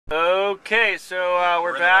Okay, so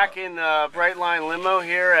we're back in the Brightline limo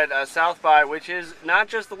here at South by, which is not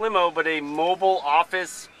just a limo, but a mobile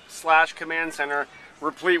office / command center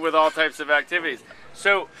replete with all types of activities.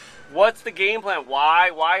 So, what's the game plan?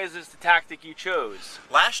 Why is this the tactic you chose?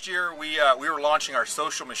 Last year, we were launching our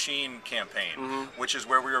social machine campaign, which is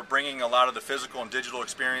where we were bringing a lot of the physical and digital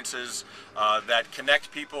experiences that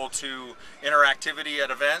connect people to interactivity at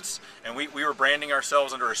events, and we were branding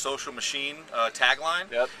ourselves under a social machine tagline.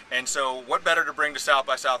 Yep. And so, what better to bring to South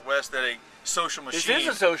by Southwest than a social machine? This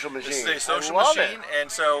is a social machine. This is a social I love machine, it. and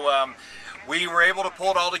so we were able to pull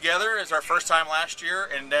it all together as our first time last year,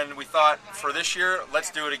 and then we thought for this year, let's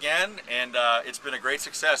do it again, and it's been a great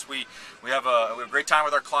success. We have a great time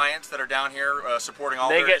with our clients that are down here supporting all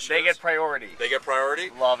their initiatives. They get priority. They get priority.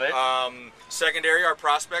 Love it. Secondary, our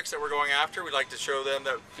prospects that we're going after, we'd like to show them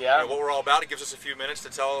that you know, what we're all about. It gives us a few minutes to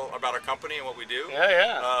tell about our company and what we do.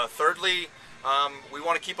 Thirdly, we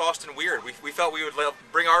want to keep Austin weird. We felt we would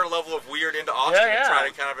bring our level of weird into Austin and try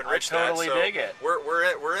to kind of enrich that. I totally dig it. We're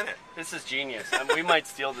in it. This is genius. We might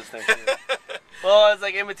steal this thing. Well, it's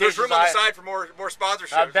like Invitation's. There's room on the side for more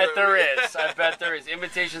sponsorships. I bet there is. I bet there is.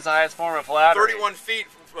 Invitation's the highest form of flattery. 31 feet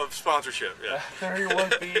of sponsorship. Yeah.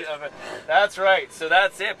 31 feet of it. That's right. So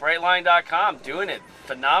that's it. Brightline.com doing it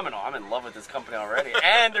phenomenal. I'm in love with this company already,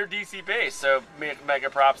 and they're DC based. So mega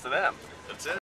props to them. That's it.